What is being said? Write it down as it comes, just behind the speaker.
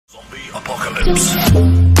apocalypse.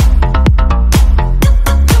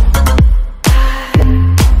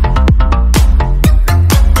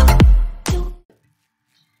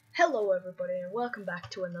 Hello everybody and welcome back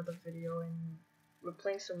to another video, and we're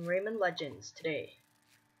playing some Rayman Legends today.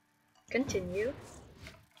 Continue.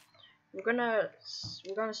 We're gonna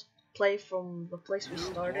play from the place we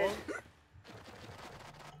started.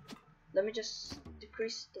 Let me just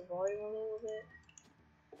decrease the volume a little bit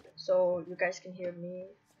so you guys can hear me.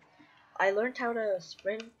 I learned how to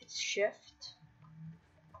sprint, it's shift.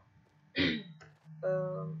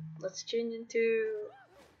 Let's change into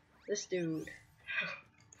this dude.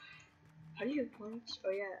 How do you punch?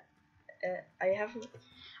 Oh yeah, I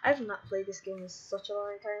have not played this game in such a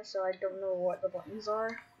long time, so I don't know what the buttons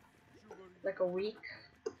are. Like a week.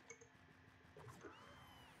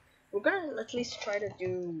 We're gonna at least try to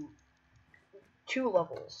do 2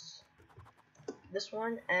 levels. This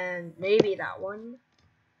one and maybe that one,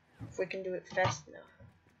 if we can do it fast enough.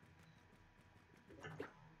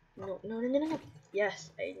 No.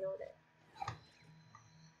 Yes, I know that.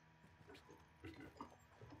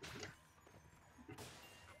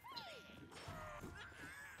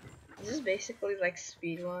 This is basically like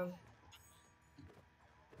speedrun.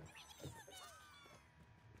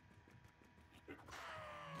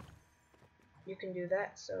 You can do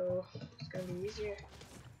that, so it's gonna be easier.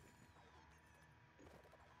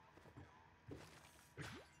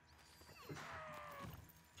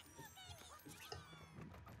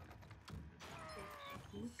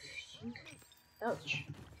 Ouch.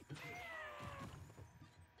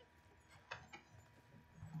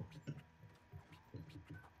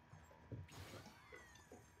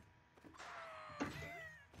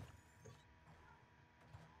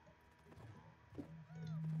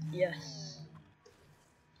 Yes.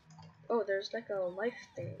 Oh, there's like a life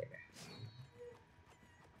thing there.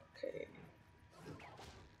 Okay.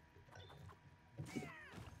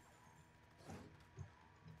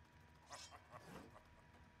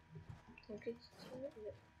 Okay,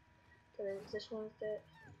 so then this one's dead.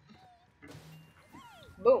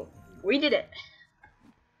 Boom! We did it!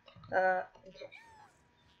 Okay.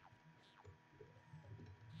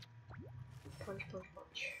 Punch.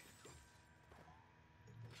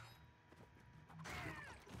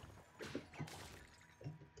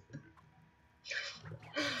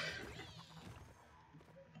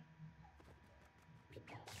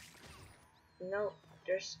 No,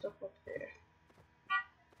 there's stuff up there.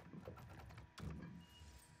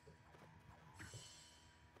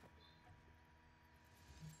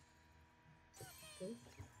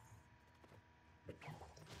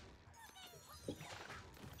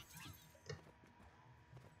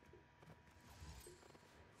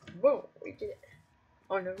 Whoa, we did it.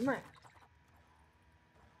 Oh, never mind.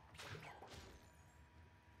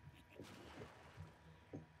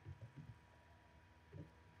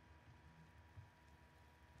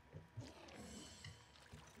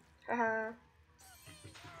 Haha.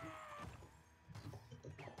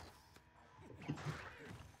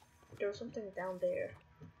 There was something down there.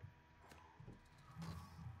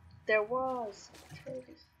 There was.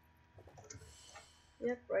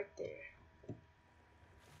 Yep, right there.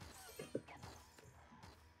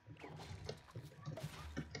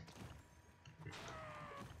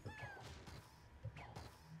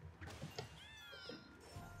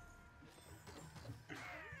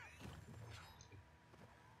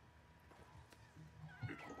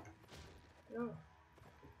 No.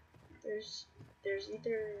 There's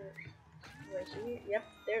either right here. Yep,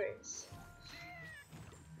 there is.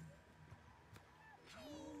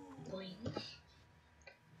 Boing.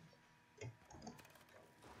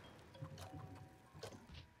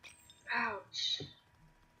 Ouch.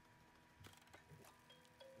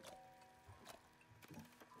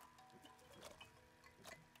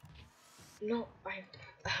 No,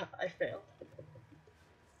 I failed.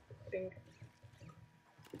 Bing.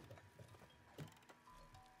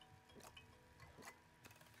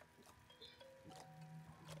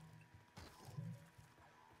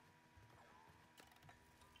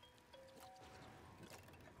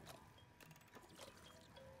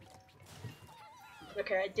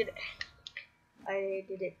 Okay, I did it. I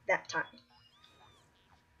did it that time.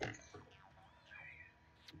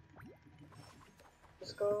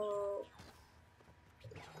 Let's go.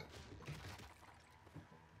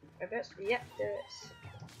 I guess, yep, there is.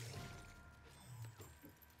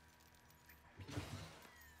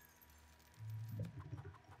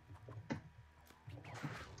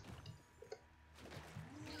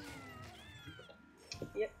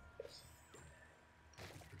 Yep.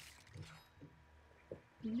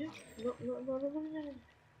 No.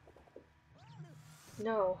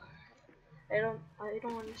 No. I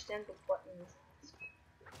don't understand the buttons.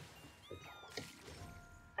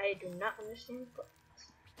 I do not understand the buttons.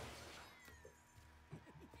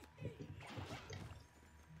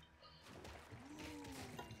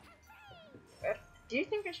 Do you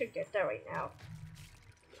think I should get that right now?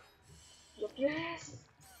 Yep, yes!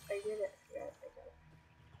 I did it. Yes, I got it.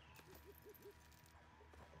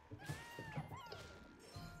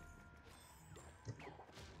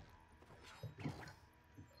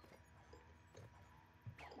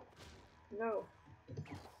 No.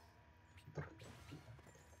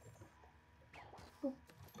 Boop,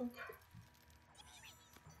 boop.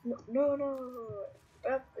 No, no, no.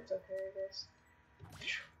 Oh, it's okay, I guess.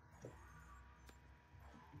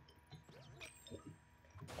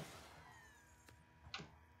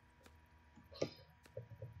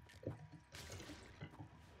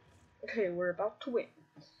 Okay, we're about to win.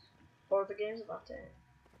 Or the game's about to end.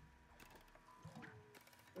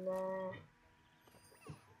 Nah.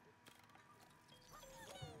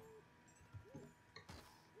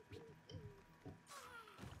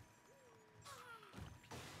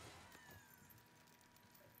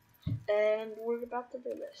 And we're about to do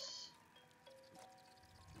this.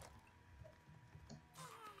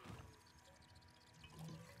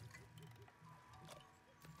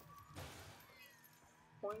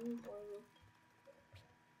 Boing, boing.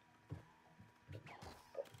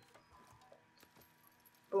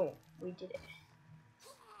 Boom, we did it.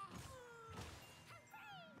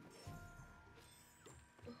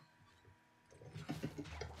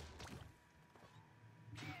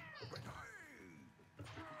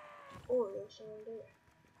 Oh, there's someone there.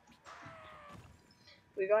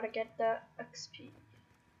 We gotta get the XP.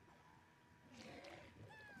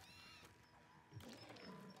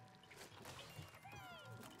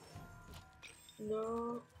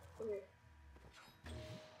 No. Okay.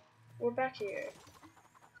 We're back here.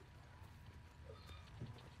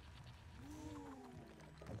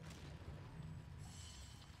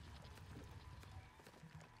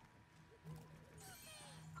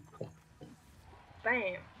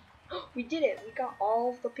 Bam! We did it! We got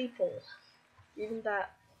all of the people. Even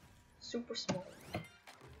that super small.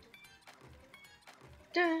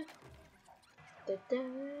 Dun, dun,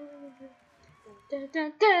 dun, dun,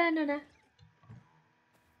 dun, dun, dun, dun.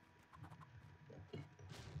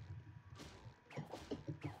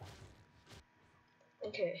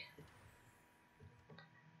 Okay.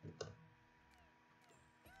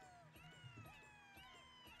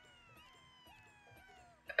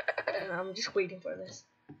 I'm just waiting for this.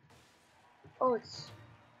 Oh, it's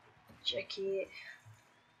Jackie.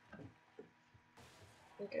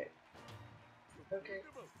 Okay. Okay.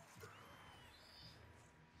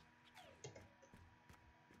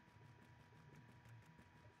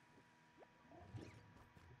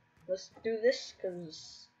 Let's do this,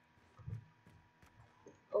 cause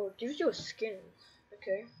oh, it gives you a skin.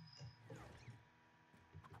 Okay.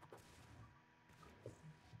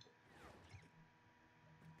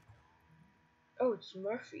 Oh, it's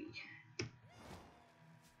Murphy.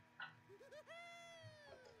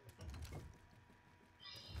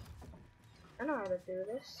 I know how to do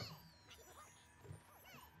this.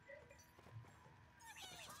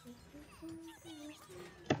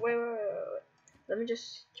 Wait. Let me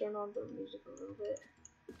just turn on the music a little bit.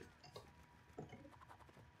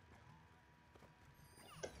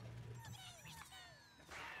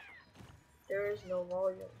 There is no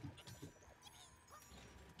volume.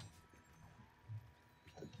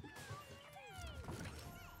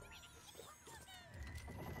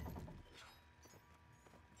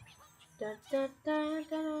 Dun, dun, dun,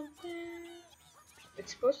 dun, dun.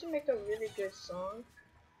 It's supposed to make a really good song.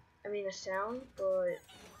 I mean a sound, but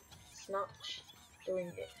it's not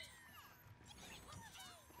doing it.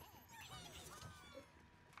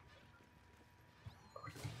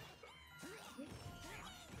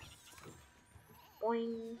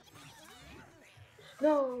 Boing.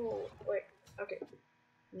 No! Wait, okay.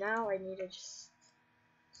 Now I need to just...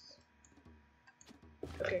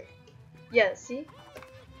 Okay. Yeah, see?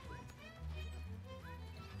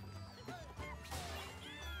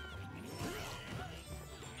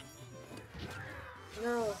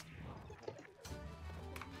 No.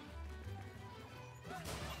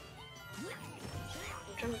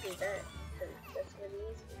 I'm trying to do that, because that's really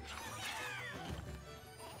easy.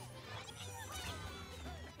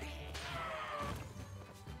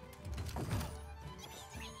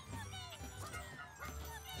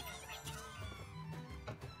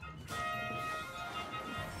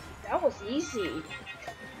 That was easy.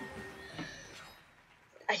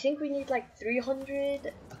 I think we need like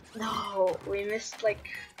 300. No, we missed like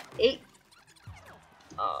 8.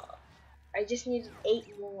 I just need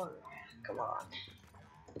 8 more. come on.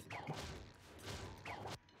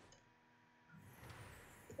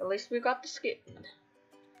 At least we got the skin.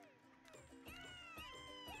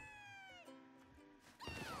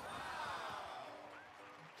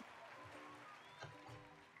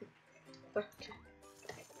 Okay.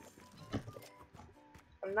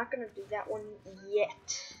 I'm not gonna do that one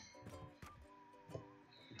yet.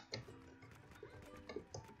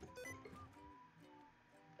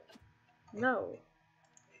 No.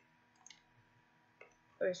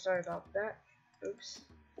 Oh, sorry about that. Oops.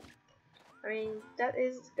 I mean, that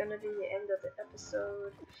is gonna be the end of the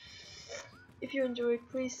episode. If you enjoyed,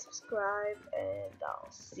 please subscribe, and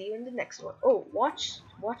I'll see you in the next one. Oh, watch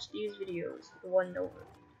these videos. The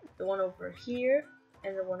one over here,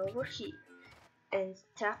 and the one over here. And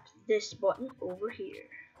tap this button over here.